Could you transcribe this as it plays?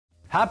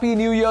Happy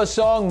New Year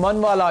song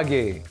Manwaa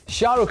Laage.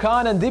 Farah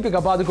Khan and Deepika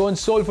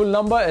Padukone's soulful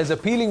number is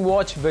appealing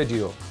watch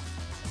video.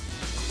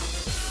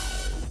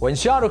 When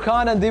Shah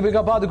Khan and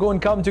Deepika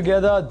Padukone come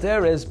together,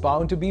 there is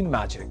bound to be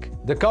magic.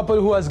 The couple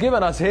who has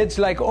given us hits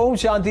like Om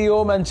Shanti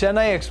Om and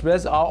Chennai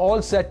Express are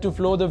all set to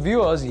floor the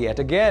viewers yet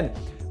again.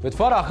 With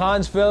Farah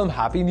Khan's film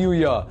Happy New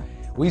Year,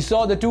 we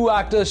saw the two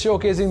actors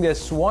showcasing their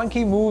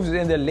swanky moves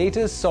in their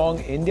latest song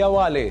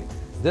Indiawaale.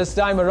 This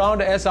time around,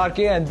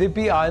 SRK and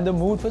Dippy are in the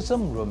mood for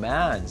some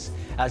romance,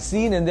 as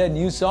seen in their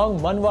new song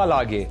Manwaa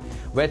Laage,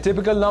 where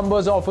typical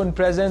numbers often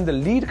present the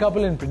lead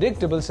couple in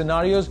predictable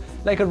scenarios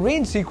like a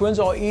rain sequence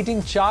or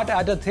eating chaat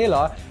at a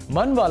thela.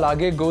 Manwaa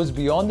Laage goes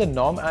beyond the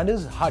norm and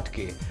is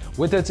hatke,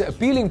 with its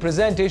appealing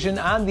presentation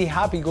and the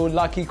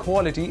happy-go-lucky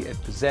quality it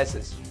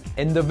possesses.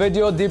 In the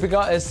video,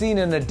 Deepika is seen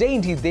in a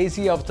dainty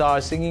desi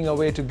avatar singing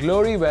away to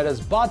glory, whereas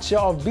Badshah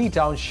of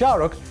B-Town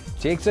Rukh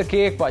takes a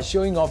cake by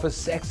showing off his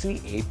sexy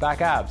 8-pack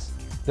abs.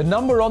 The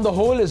number on the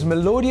whole is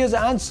melodious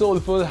and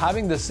soulful,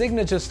 having the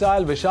signature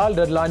style Vishal,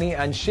 Dadlani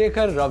and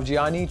Shekhar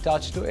Ravjiani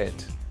touch to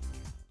it.